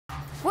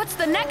What's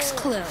the next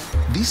clue?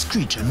 This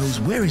creature knows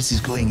where it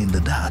is going in the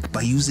dark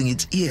by using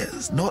its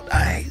ears, not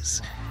eyes,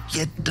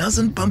 yet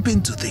doesn't bump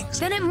into things.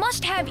 Then it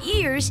must have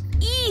ears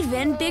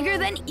even bigger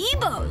than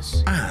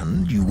Ebo's.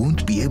 And you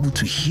won't be able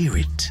to hear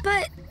it.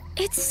 But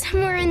it's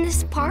somewhere in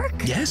this park?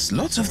 Yes,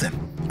 lots of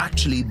them.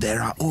 Actually,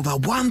 there are over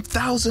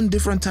 1,000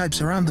 different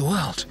types around the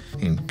world,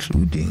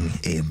 including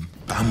a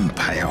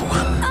vampire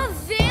one. A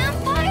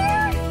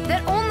vampire?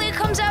 That only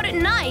comes out at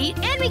night.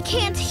 And we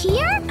can't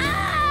hear?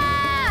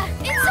 Ah!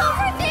 It's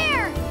over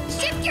there!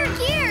 Shift your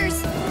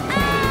gears!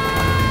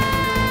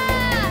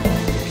 Ah!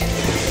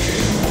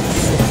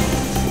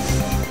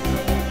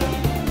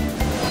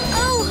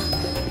 Oh!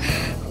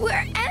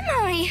 Where am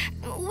I?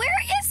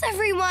 Where is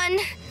everyone?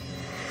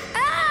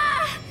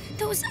 Ah!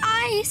 Those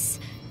eyes!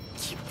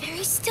 Keep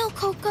very still,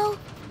 Koko,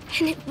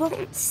 and it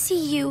won't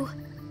see you.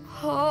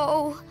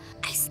 Oh,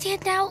 I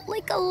stand out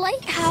like a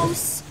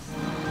lighthouse.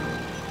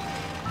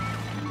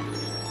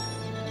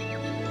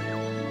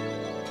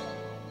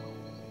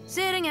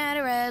 Sitting at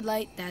a red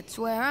light, that's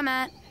where I'm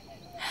at.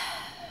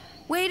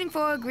 Waiting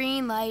for a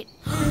green light.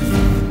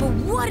 But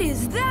what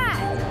is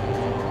that?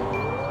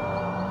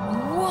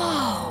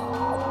 Whoa!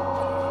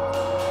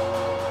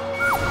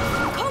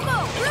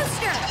 Koko!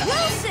 Brewster!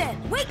 Wilson!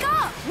 Wake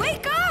up!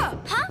 Wake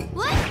up! Huh?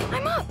 What?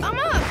 I'm up!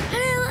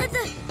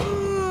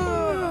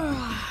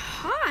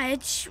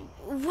 Hodge,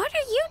 what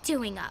are you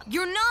doing up?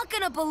 You're not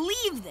gonna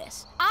believe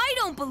this. I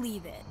don't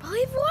believe it.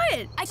 Believe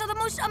what? I saw the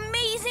most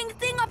amazing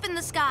thing up in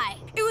the sky.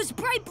 It was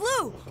bright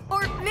blue,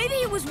 or maybe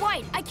it was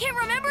white. I can't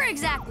remember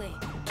exactly.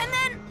 And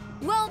then,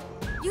 well,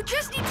 you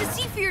just need to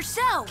see for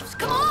yourselves.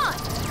 Come on!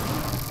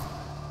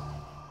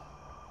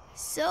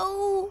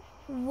 So,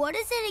 what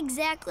is it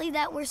exactly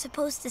that we're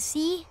supposed to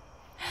see?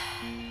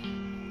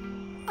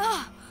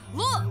 Ah,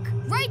 look,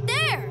 right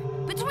there,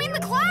 between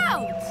the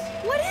clouds.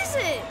 What is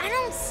it? I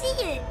don't see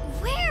it.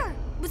 Where?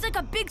 It was like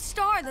a big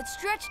star that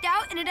stretched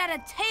out and it had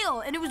a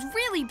tail and it was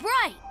really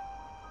bright.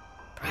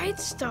 Bright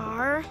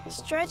star,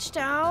 stretched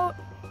out.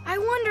 I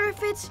wonder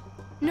if it's...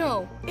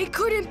 No, it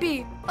couldn't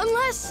be,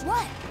 unless...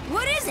 What?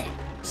 What is it?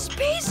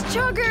 Space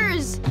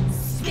Chuggers!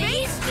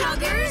 Space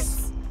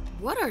Chuggers?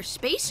 What are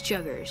Space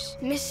Chuggers?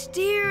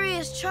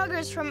 Mysterious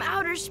Chuggers from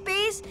outer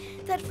space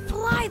that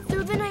fly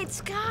through the night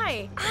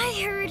sky. I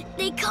heard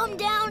they come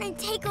down and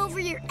take over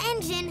your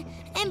engine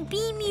and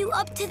beam you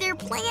up to their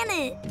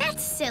planet.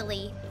 That's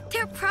silly.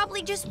 They're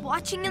probably just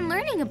watching and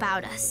learning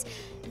about us.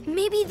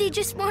 Maybe they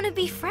just want to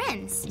be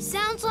friends.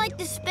 Sounds like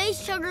the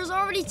Space Chuggers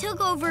already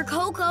took over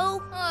Koko.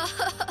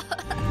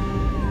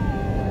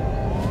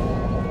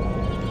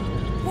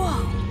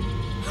 Whoa.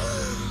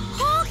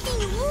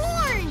 Honking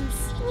horns!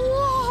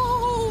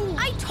 Whoa!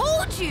 I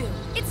told you!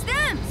 It's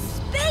them!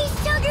 Space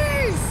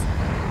Chuggers!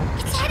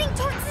 It's heading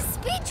towards the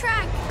speed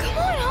track. Come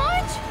on,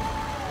 Hodge!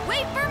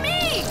 Wait for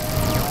me!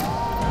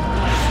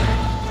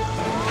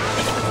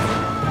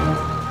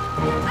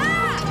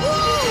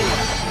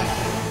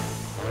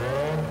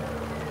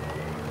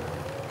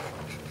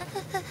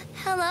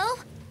 Hello,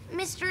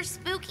 Mr.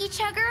 Spooky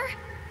Chugger?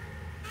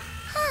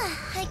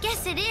 I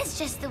guess it is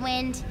just the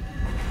wind.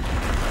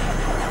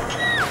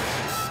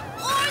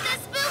 Or the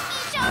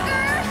Spooky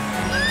Chugger!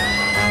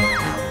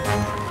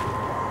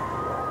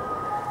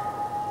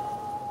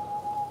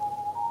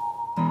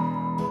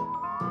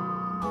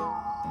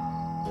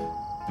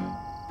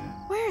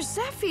 Where's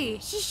Zeffie?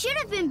 She should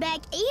have been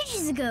back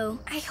ages ago.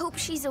 I hope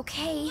she's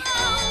okay.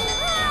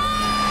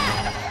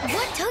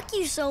 What took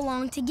you so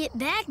long to get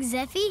back,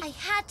 Zeffie? I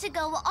had to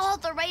go all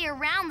the way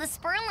around the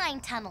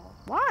Spurline tunnel.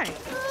 Why?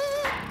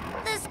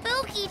 The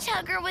Spooky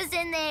Chugger was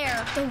in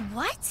there. The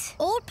what?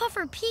 Old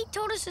Puffer Pete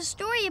told us a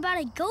story about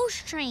a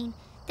ghost train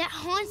that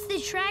haunts the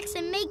tracks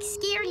and makes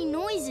scary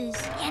noises.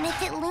 And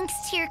if it links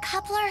to your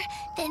coupler,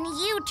 then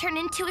you turn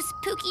into a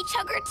Spooky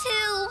Chugger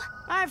too.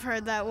 I've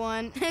heard that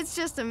one. It's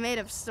just a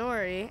made-up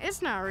story.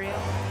 It's not real.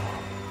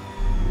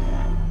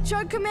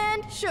 Chug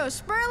command, show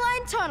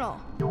Spurline tunnel.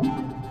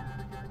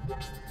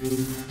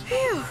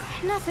 Phew,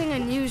 nothing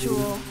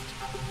unusual.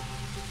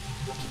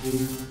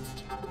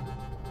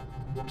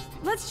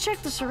 Let's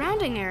check the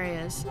surrounding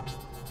areas.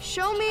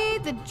 Show me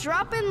the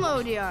drop-in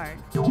load yard.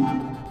 The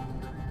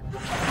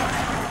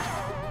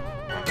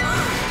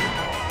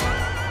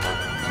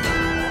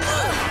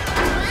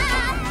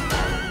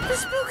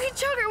Spooky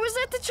Chugger was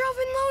at the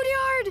drop-in load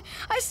yard.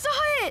 I saw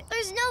it.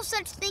 There's no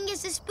such thing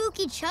as a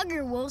Spooky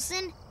Chugger,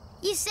 Wilson.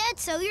 You said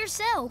so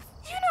yourself.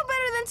 You know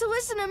better than to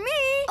listen to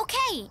me.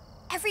 Okay,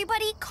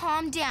 everybody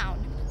calm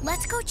down.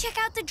 Let's go check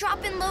out the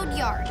drop-in load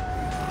yard.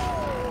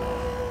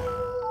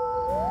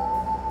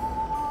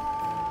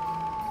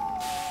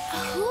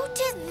 Who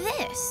did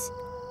this?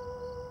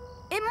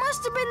 It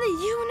must have been the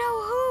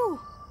you-know-who.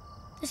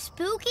 The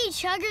Spooky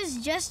Chugger's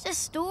just a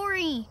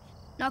story.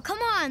 Now come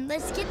on,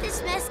 let's get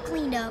this mess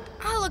cleaned up.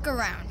 I'll look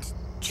around,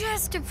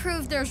 just to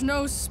prove there's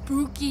no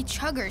Spooky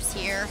Chuggers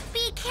here.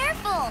 Be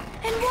careful.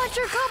 And watch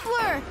your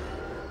coupler.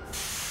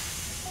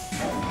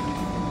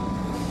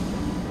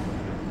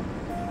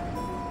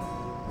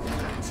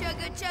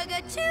 Chugga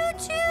chugga choo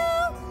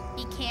choo.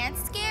 You can't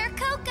scare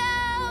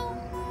Koko.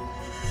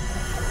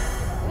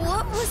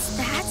 was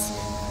that?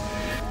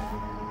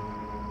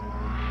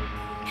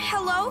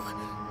 Hello?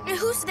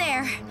 Who's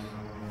there?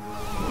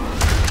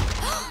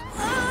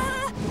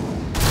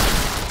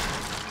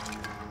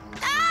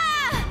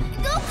 Ah!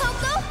 Go,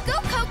 Koko! Go,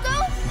 Koko!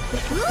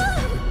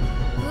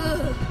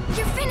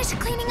 You're finished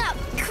cleaning up.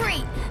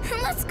 Great.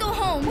 Let's go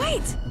home.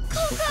 Wait!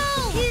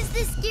 Koko! Who's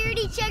the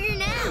scaredy chugger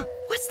now?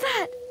 What's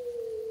that?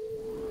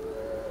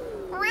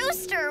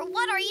 Brewster,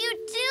 what are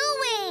you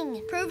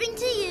doing? Proving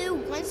to you,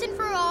 once and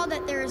for all,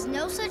 that there is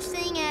no such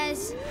thing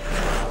as... the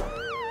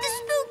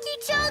spooky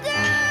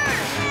chugger!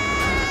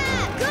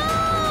 Go!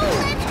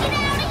 Let's get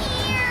out of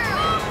here!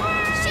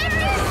 Shift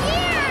your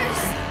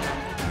gears!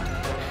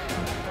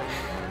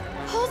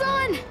 Hold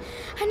on!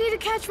 I need to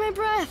catch my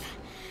breath.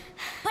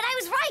 But I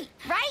was right,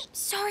 right?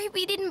 Sorry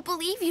we didn't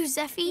believe you,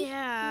 Zeffie.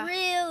 Yeah.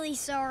 Really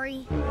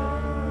sorry.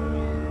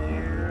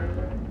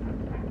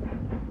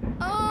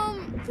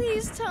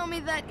 Please tell me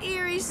that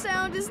eerie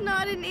sound is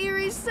not an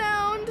eerie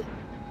sound.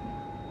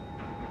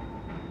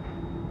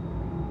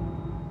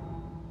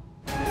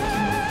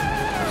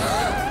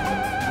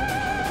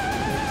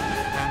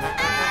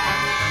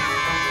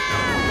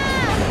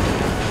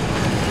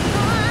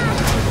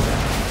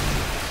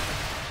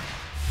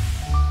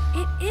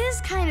 It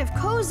is kind of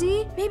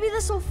cozy. Maybe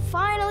this will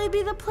finally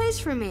be the place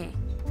for me.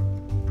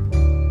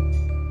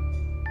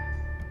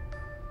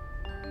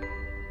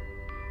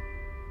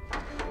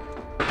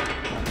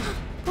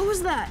 What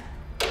was that?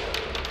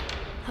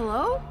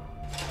 Hello?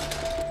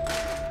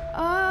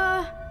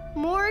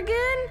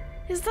 Morgan?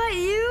 Is that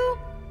you?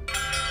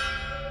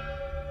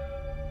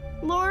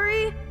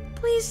 Lori,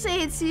 please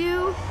say it's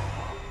you.